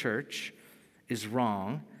the church is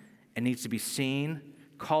wrong and needs to be seen,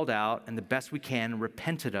 called out, and the best we can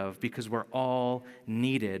repented of, because we're all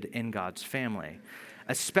needed in God's family,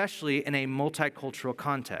 especially in a multicultural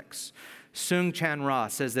context. Sung Chan Ra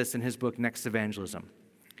says this in his book, Next Evangelism.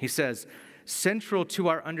 He says, "Central to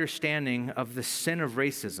our understanding of the sin of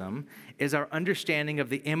racism is our understanding of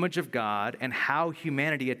the image of God and how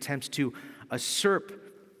humanity attempts to usurp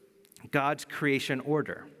God's creation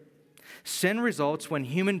order. Sin results when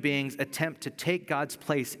human beings attempt to take God's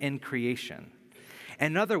place in creation.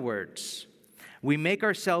 In other words, we make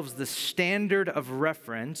ourselves the standard of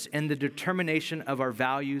reference in the determination of our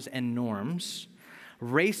values and norms.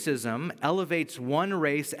 Racism elevates one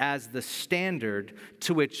race as the standard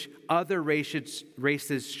to which other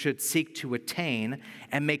races should seek to attain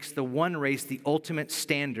and makes the one race the ultimate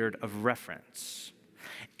standard of reference.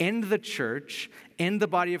 In the church, in the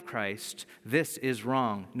body of Christ, this is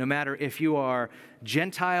wrong. No matter if you are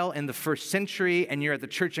Gentile in the first century and you're at the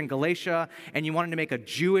church in Galatia and you wanted to make a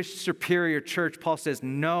Jewish superior church, Paul says,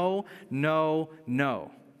 no, no,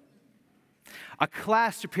 no. A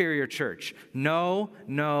class superior church, no,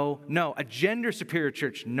 no, no. A gender superior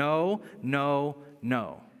church, no, no,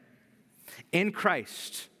 no. In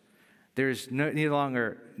Christ, there's no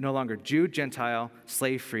longer Jew, Gentile,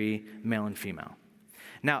 slave-free, male and female.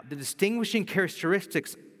 Now, the distinguishing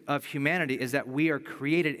characteristics of humanity is that we are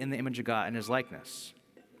created in the image of God and His likeness.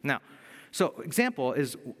 Now, so example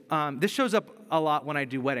is, this shows up a lot when I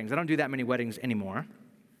do weddings. I don't do that many weddings anymore,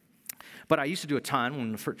 but I used to do a ton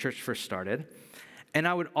when the church first started. And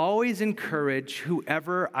I would always encourage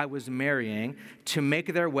whoever I was marrying to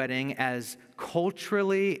make their wedding as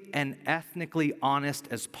culturally and ethnically honest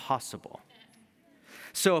as possible.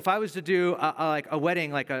 So if I was to do a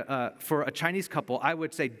wedding for a Chinese couple, I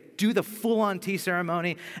would say do the full-on tea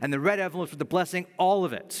ceremony and the red envelopes with the blessing, all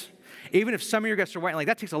of it. Even if some of your guests are white,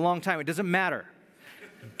 that takes a long time. It doesn't matter.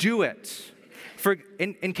 Do it.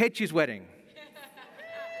 In Kechi's wedding,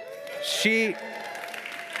 she's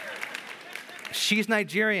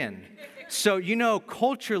Nigerian. So,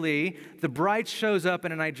 culturally, the bride shows up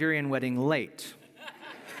in a Nigerian wedding late.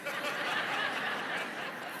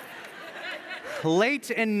 Late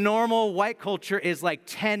in normal white culture is like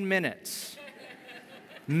 10 minutes,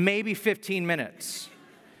 maybe 15 minutes.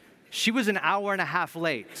 She was an hour and a half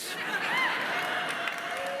late.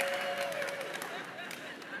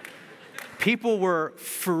 People were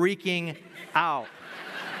freaking out,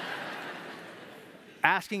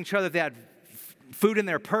 asking each other if they had food in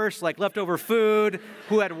their purse, like leftover food,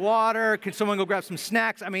 who had water, could someone go grab some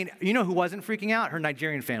snacks? Who wasn't freaking out? Her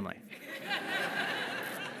Nigerian family.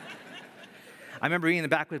 I remember being in the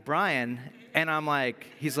back with Brian, and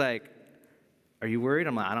he's like, "Are you worried?"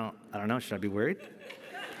 I'm like, I don't know, should I be worried?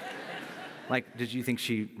 Did you think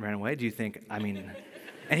she ran away? Do you think, and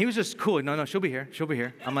he was just cool. No, she'll be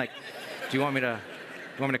here. I'm like, Do you want me to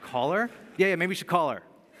call her? Yeah, maybe you should call her.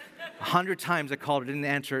 100 times I called her, didn't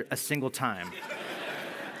answer a single time.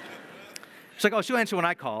 She's like, oh, she'll answer when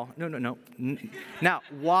I call. No. Now,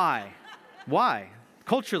 why? Why?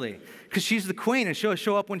 Culturally. Because she's the queen and she'll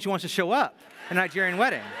show up when she wants to show up. A Nigerian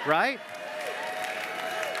wedding, right?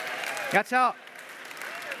 That's how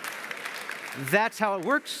it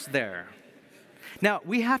works there. Now,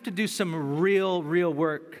 we have to do some real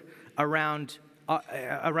work around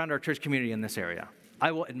our church community in this area.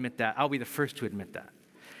 I will admit that. I'll be the first to admit that.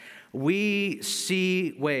 We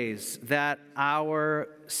see ways that our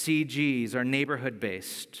CGs are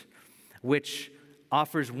neighborhood-based, which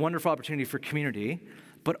offers wonderful opportunity for community,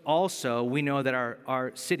 but also we know that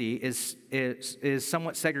our city is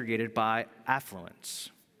somewhat segregated by affluence,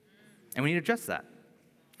 and we need to address that.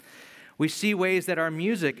 We see ways that our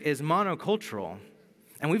music is monocultural,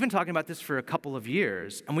 and we've been talking about this for a couple of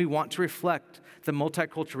years, and we want to reflect the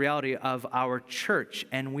multiculturality of our church,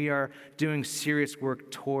 and we are doing serious work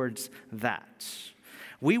towards that.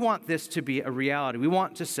 We want this to be a reality. We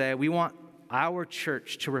want our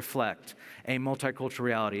church to reflect a multicultural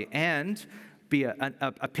reality and be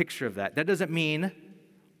a picture of that. That doesn't mean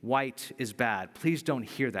white is bad. Please don't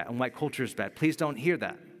hear that. And white culture is bad. Please don't hear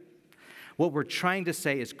that. What we're trying to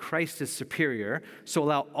say is Christ is superior, so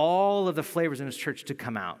allow all of the flavors in his church to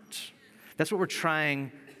come out. That's what we're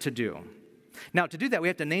trying to do. Now, to do that, we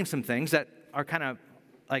have to name some things that are kind of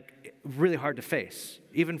like really hard to face.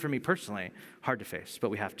 Even for me personally, hard to face, but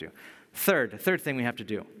we have to. Third thing we have to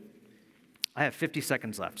do. I have 50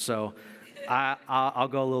 seconds left, so I'll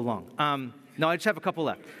go a little long. No, I just have a couple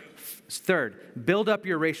left. Third, build up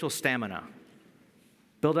your racial stamina.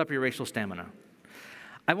 Build up your racial stamina.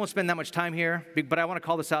 I won't spend that much time here, but I want to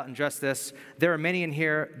call this out and address this. There are many in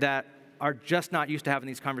here that are just not used to having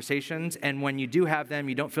these conversations, and when you do have them,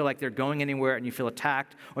 you don't feel like they're going anywhere and you feel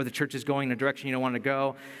attacked or the church is going in a direction you don't want to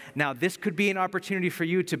go. Now, this could be an opportunity for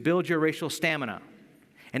you to build your racial stamina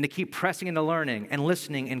and to keep pressing into learning and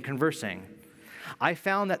listening and conversing. I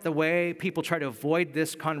found that the way people try to avoid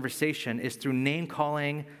this conversation is through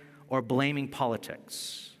name-calling or blaming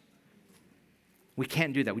politics. We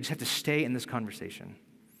can't do that. We just have to stay in this conversation.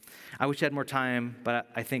 I wish I had more time, but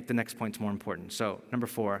I think the next point's more important. So, number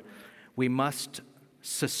 4, we must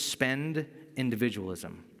suspend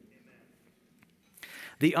individualism.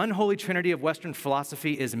 The unholy trinity of Western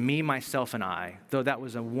philosophy is me, myself, and I, though that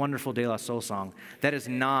was a wonderful De La Soul song. That is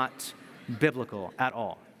not biblical at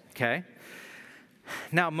all, okay?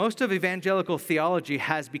 Now, most of evangelical theology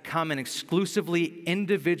has become an exclusively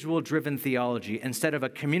individual-driven theology instead of a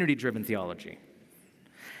community-driven theology.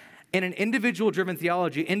 In an individual-driven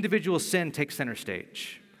theology, individual sin takes center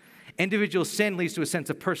stage. Individual sin leads to a sense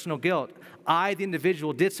of personal guilt. I, the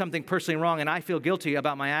individual, did something personally wrong, and I feel guilty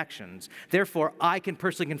about my actions. Therefore, I can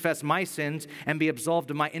personally confess my sins and be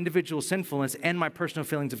absolved of my individual sinfulness and my personal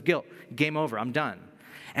feelings of guilt. Game over. I'm done.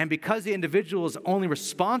 And because the individual is only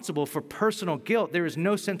responsible for personal guilt, there is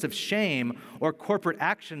no sense of shame or corporate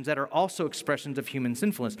actions that are also expressions of human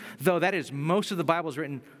sinfulness, though that is most of the Bible is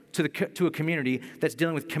written to a community that's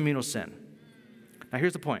dealing with communal sin. Now,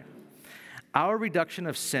 here's the point. Our reduction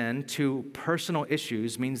of sin to personal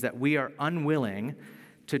issues means that we are unwilling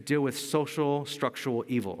to deal with social structural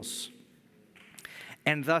evils.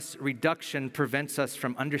 And thus, reduction prevents us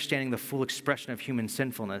from understanding the full expression of human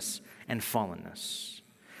sinfulness and fallenness.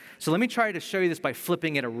 So let me try to show you this by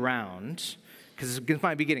flipping it around, because this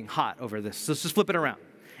might be getting hot over this. So let's just flip it around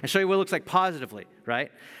and show you what it looks like positively,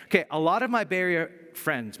 right? Okay, a lot of my Bay Area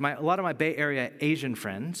friends, a lot of my Bay Area Asian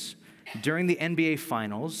friends, during the NBA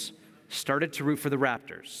Finals, started to root for the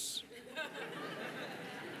Raptors.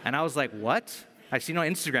 And I was like, what? I see it on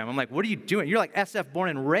Instagram. I'm like, what are you doing? You're like SF born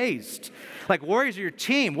and raised. Like, Warriors are your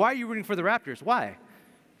team. Why are you rooting for the Raptors? Why?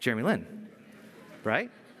 Jeremy Lin,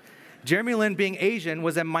 right? Jeremy Lin, being Asian,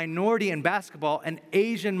 was a minority in basketball, and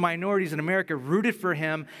Asian minorities in America rooted for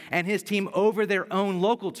him and his team over their own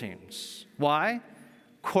local teams. Why?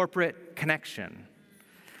 Corporate connection.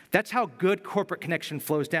 That's how good corporate connection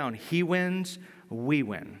flows down. He wins, we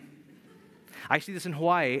win. I see this in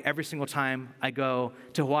Hawaii every single time I go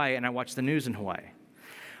to Hawaii and I watch the news in Hawaii.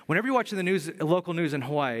 Whenever you watch the news, local news in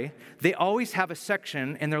Hawaii, they always have a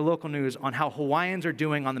section in their local news on how Hawaiians are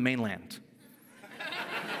doing on the mainland.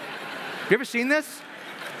 You ever seen this?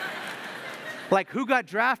 Like, who got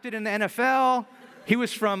drafted in the NFL? He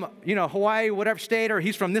was from, Hawaii, whatever state, or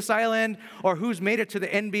he's from this island, or who's made it to the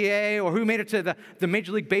NBA, or who made it to the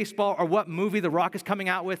Major League Baseball, or what movie The Rock is coming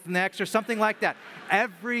out with next, or something like that.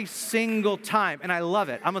 Every single time, and I love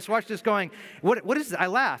it. I must watch this going, what is it? I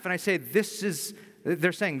laugh, and I say,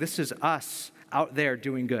 they're saying this is us out there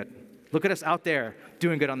doing good. Look at us out there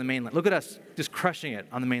doing good on the mainland. Look at us just crushing it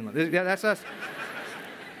on the mainland. Yeah, that's us.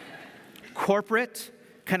 Corporate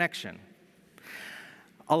connection.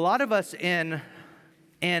 A lot of us in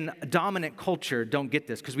dominant culture don't get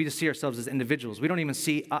this because we just see ourselves as individuals. We don't even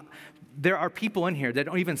see, there are people in here that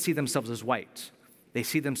don't even see themselves as white. They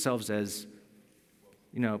see themselves as,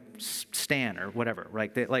 Stan or whatever,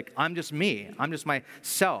 right? I'm just me. I'm just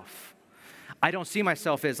myself. I don't see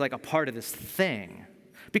myself as like a part of this thing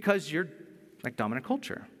because you're like dominant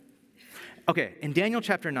culture. Okay, in Daniel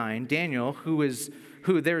chapter 9, Daniel,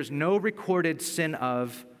 who there is no recorded sin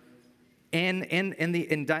of in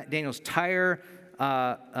Daniel's entire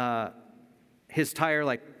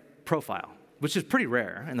profile, which is pretty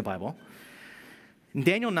rare in the Bible. In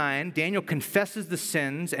Daniel 9, Daniel confesses the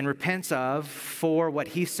sins and repents for what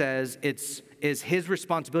he says is his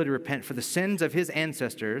responsibility to repent for the sins of his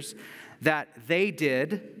ancestors that they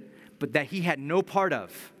did, but that he had no part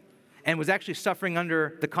of and was actually suffering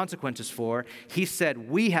under the consequences for. He said,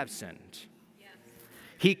 we have sinned. Yes.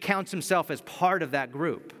 He counts himself as part of that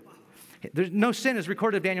group. There's no sin is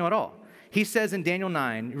recorded of Daniel at all. He says in Daniel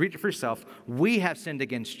 9, read it for yourself, we have sinned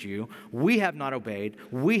against you, we have not obeyed,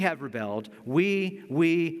 we have rebelled,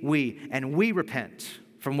 and we repent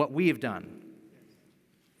from what we have done.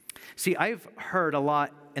 See, I've heard a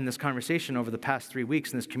lot in this conversation over the past 3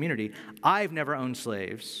 weeks in this community. I've never owned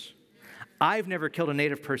slaves. I've never killed a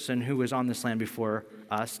native person who was on this land before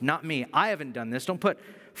us. Not me. I haven't done this. Don't put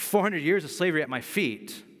 400 years of slavery at my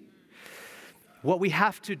feet. What we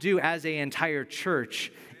have to do as an entire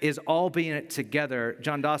church is all be in it together.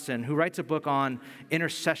 John Dawson, who writes a book on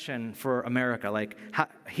intercession for America, like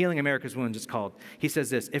Healing America's Wounds, it's called. He says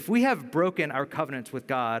this: if we have broken our covenants with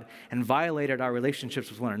God and violated our relationships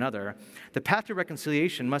with one another, the path to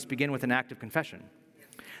reconciliation must begin with an act of confession.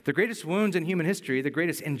 The greatest wounds in human history, the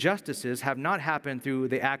greatest injustices, have not happened through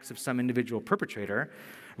the acts of some individual perpetrator,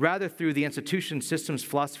 rather through the institutions, systems,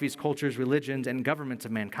 philosophies, cultures, religions, and governments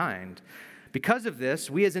of mankind. Because of this,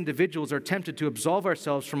 we as individuals are tempted to absolve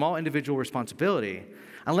ourselves from all individual responsibility.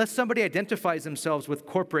 Unless somebody identifies themselves with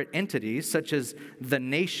corporate entities, such as the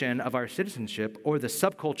nation of our citizenship or the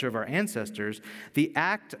subculture of our ancestors, the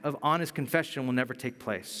act of honest confession will never take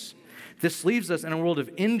place. This leaves us in a world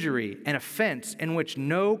of injury and offense in which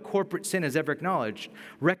no corporate sin is ever acknowledged.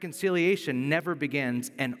 Reconciliation never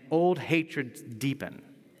begins, and old hatreds deepen.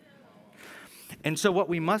 And so what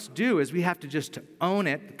we must do is we have to just own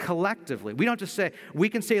it collectively. We don't just say, we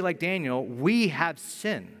can say like Daniel, we have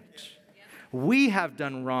sinned. We have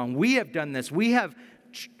done wrong. We have done this. We have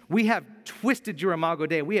twisted your Imago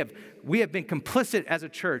Dei. We have been complicit as a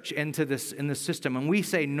church in this system, and we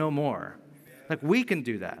say no more. Like, we can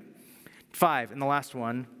do that. 5, and the last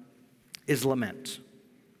one, is lament.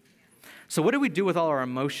 So what do we do with all our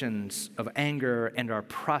emotions of anger and our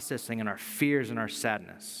processing and our fears and our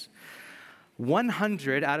sadness?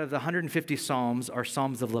 100 out of the 150 Psalms are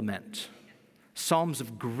Psalms of lament, Psalms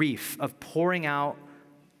of grief, of pouring out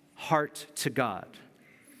heart to God.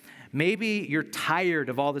 Maybe you're tired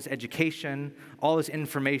of all this education, all this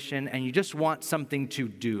information, and you just want something to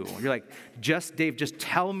do. You're like, Dave, just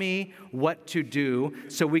tell me what to do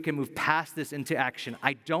so we can move past this into action.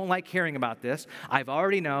 I don't like hearing about this. I've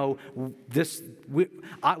already know this.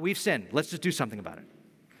 We've sinned. Let's just do something about it.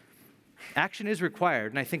 Action is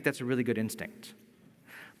required, and I think that's a really good instinct.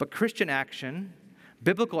 But Christian action,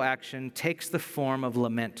 biblical action, takes the form of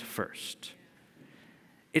lament first.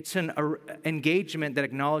 It's an engagement that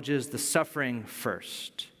acknowledges the suffering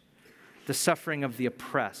first, the suffering of the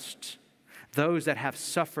oppressed, those that have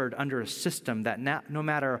suffered under a system that no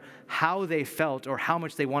matter how they felt or how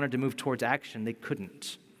much they wanted to move towards action, they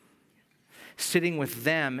couldn't. Sitting with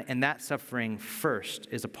them in that suffering first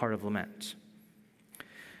is a part of lament.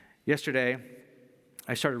 Yesterday,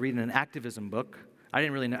 I started reading an activism book. I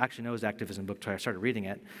didn't really actually know it was an activism book until I started reading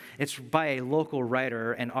it. It's by a local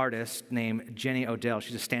writer and artist named Jenny Odell.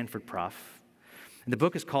 She's a Stanford prof. And the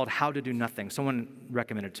book is called How to Do Nothing. Someone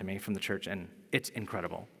recommended it to me from the church, and it's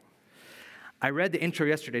incredible. I read the intro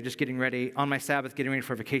yesterday, just getting ready, on my Sabbath, getting ready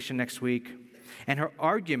for vacation next week. And her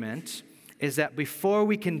argument is that before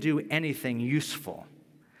we can do anything useful,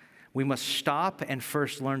 we must stop and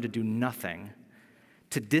first learn to do nothing,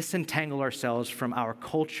 to disentangle ourselves from our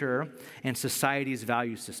culture and society's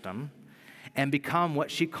value system and become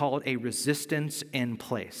what she called a resistance in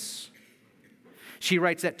place. She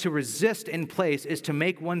writes that to resist in place is to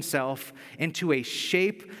make oneself into a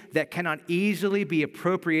shape that cannot easily be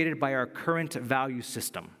appropriated by our current value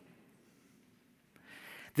system.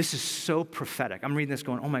 This is so prophetic. I'm reading this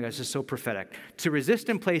going, oh my gosh, this is so prophetic. To resist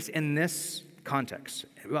in place in this context,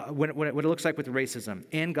 what it looks like with racism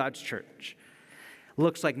in God's church,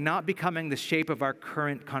 looks like not becoming the shape of our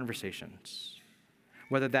current conversations,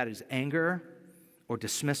 whether that is anger or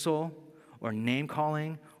dismissal or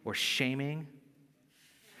name-calling or shaming.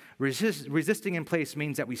 Resisting in place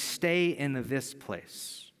means that we stay in this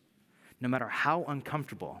place, no matter how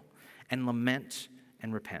uncomfortable, and lament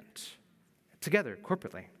and repent together,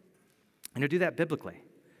 corporately. And to do that biblically.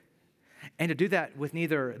 And to do that with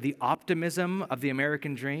neither the optimism of the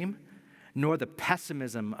American dream nor the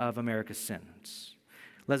pessimism of America's sins.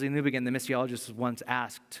 Leslie Newbegin, the missiologist, once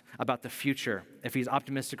asked about the future, if he's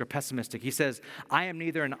optimistic or pessimistic. He says, I am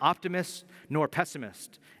neither an optimist nor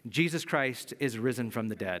pessimist. Jesus Christ is risen from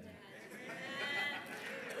the dead.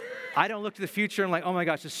 I don't look to the future and like, oh my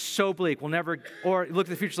gosh, it's so bleak, we'll never, or look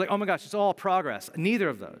to the future like, oh my gosh, it's all progress. Neither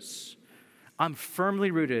of those. I'm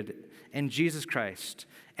firmly rooted in Jesus Christ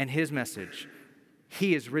and his message.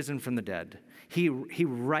 He is risen from the dead. He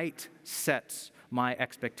right sets my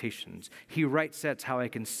expectations. He right sets how I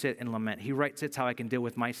can sit and lament. He right sets how I can deal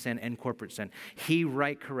with my sin and corporate sin. He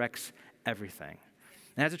right corrects everything.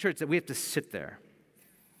 And as a church, that we have to sit there.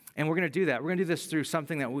 And we're going to do that. We're going to do this through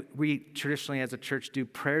something that we traditionally as a church do,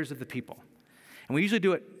 prayers of the people. And we usually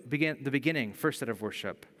do it the beginning, first set of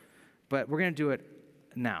worship. But we're going to do it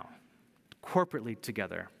now, corporately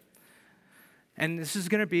together. And this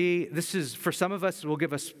is, for some of us, it will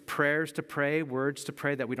give us prayers to pray, words to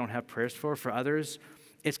pray that we don't have prayers for. For others,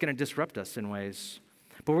 it's going to disrupt us in ways.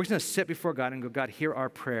 But we're just going to sit before God and go, God, hear our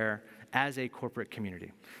prayer as a corporate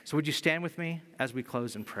community. So would you stand with me as we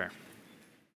close in prayer?